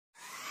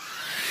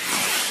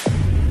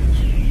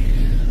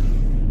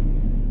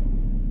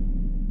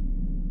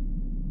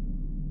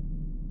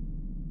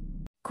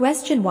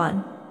Question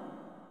 1.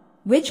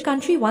 Which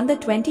country won the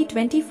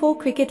 2024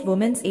 Cricket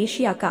Women's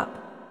Asia Cup?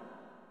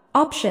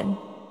 Option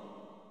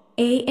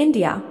A.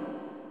 India,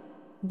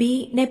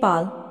 B.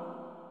 Nepal,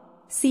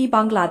 C.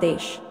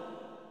 Bangladesh,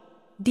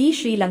 D.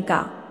 Sri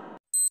Lanka.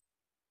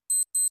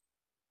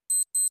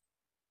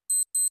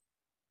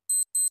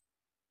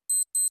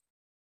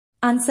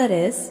 Answer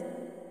is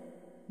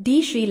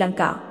D. Sri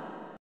Lanka.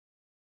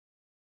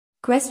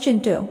 Question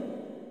 2.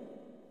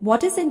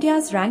 What is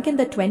India's rank in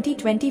the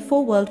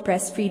 2024 World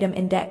Press Freedom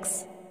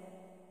Index?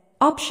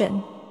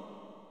 Option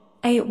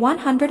A.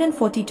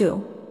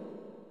 142,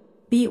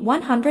 B.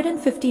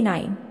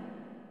 159,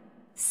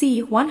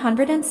 C.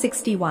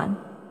 161,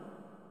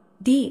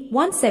 D.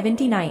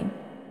 179.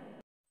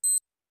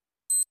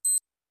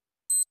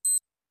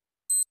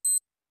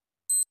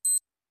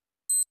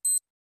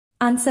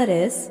 Answer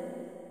is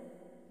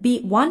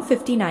B.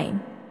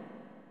 159.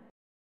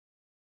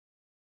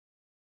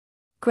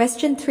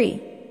 Question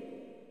 3.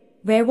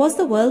 Where was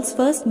the world's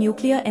first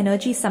nuclear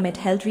energy summit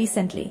held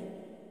recently?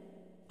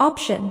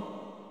 Option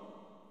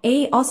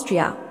A.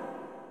 Austria,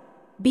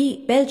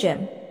 B.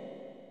 Belgium,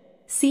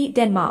 C.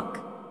 Denmark,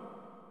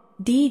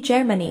 D.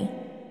 Germany.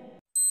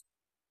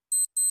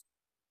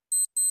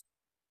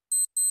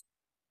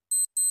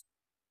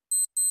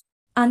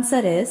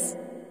 Answer is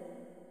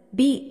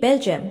B.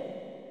 Belgium.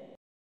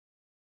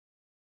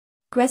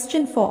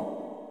 Question 4.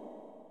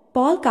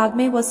 Paul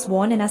Kagame was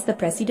sworn in as the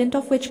president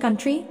of which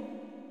country?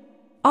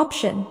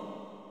 Option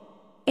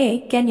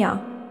A.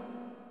 Kenya,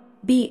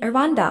 B.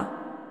 Rwanda,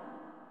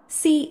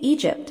 C.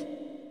 Egypt,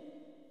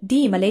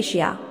 D.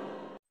 Malaysia.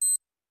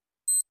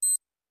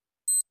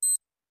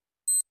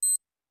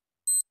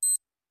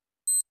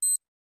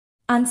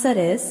 Answer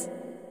is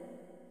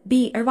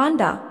B.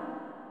 Rwanda.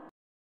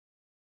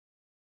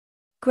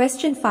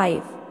 Question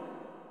 5.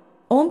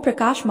 Om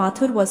Prakash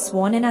Mathur was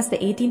sworn in as the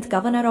 18th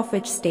governor of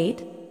which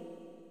state?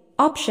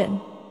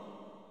 Option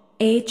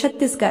A.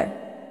 Chhattisgarh,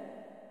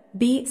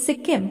 B.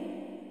 Sikkim,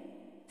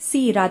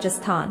 C.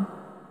 Rajasthan,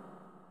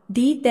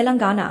 D.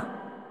 Telangana.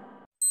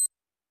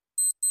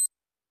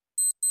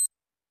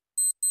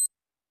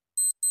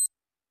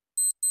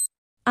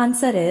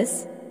 Answer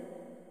is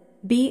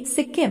B.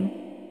 Sikkim.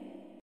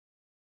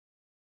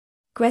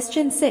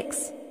 Question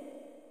 6.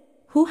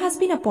 Who has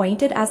been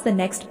appointed as the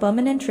next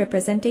permanent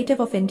representative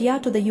of India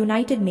to the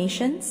United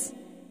Nations?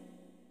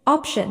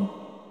 Option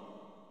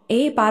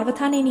A.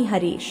 Parvathaneni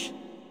Harish,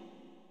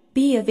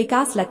 B.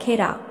 Vikas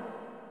Lakhera,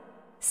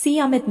 C.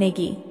 Amit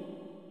Negi,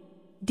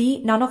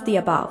 D. None of the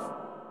above.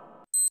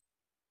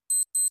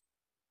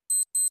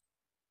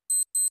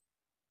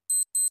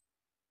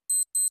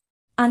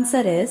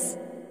 Answer is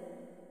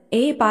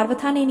A.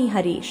 Parvathaneni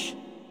Harish.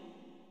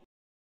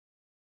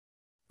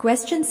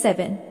 Question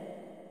 7.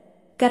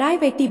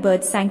 Karai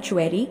Bird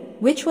Sanctuary,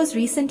 which was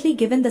recently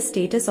given the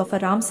status of a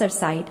Ramsar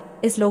site,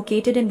 is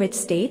located in which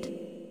state?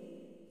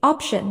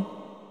 Option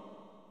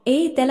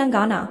A.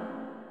 Telangana,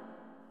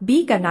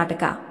 B.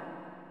 Karnataka,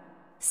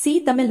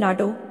 C. Tamil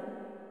Nadu,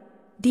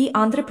 D.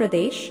 Andhra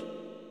Pradesh.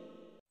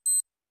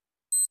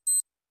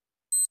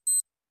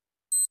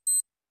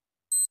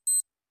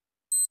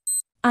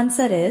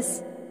 Answer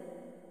is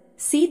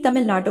C.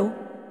 Tamil Nadu.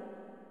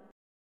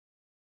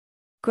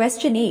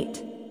 Question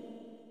 8.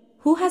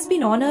 Who has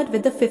been honored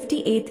with the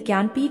 58th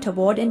Gyanpith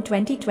Award in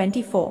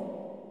 2024?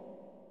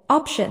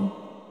 Option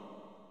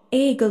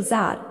A.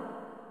 Gulzar,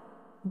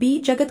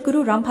 B.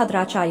 Jagatguru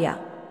Rambhadracharya,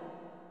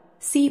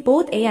 C.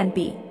 Both A and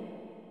B,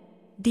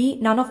 D.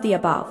 None of the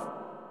above.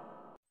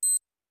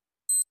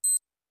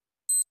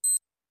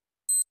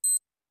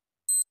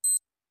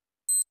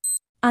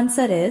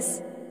 Answer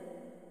is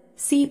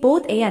C.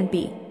 Both A and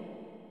B.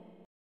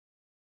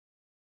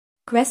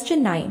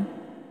 Question 9.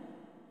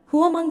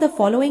 Who among the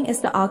following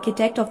is the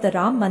architect of the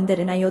Ram Mandir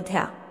in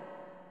Ayodhya?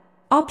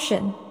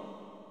 Option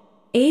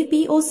A.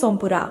 P.O.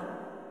 Sompura,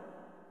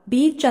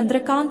 B.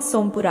 Chandrakant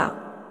Sompura,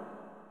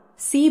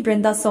 C.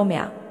 Brinda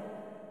Somya,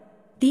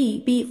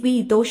 D.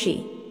 B.V. Doshi.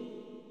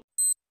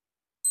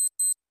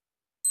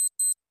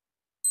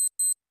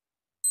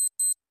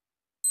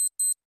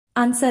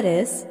 Answer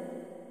is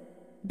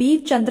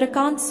B.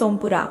 Chandrakant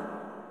Sompura.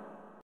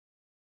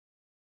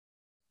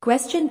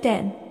 Question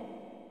 10.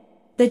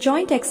 The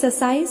joint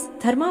exercise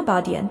Dharma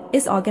Badian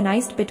is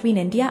organized between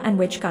India and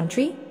which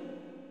country?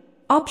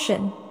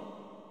 Option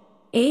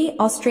A.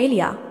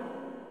 Australia,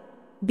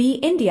 B.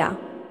 India,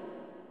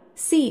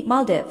 C.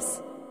 Maldives,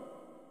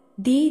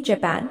 D.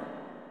 Japan.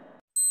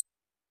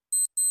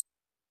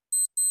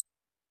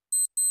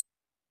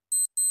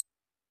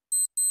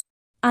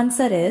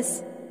 Answer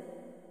is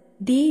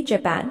D.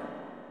 Japan.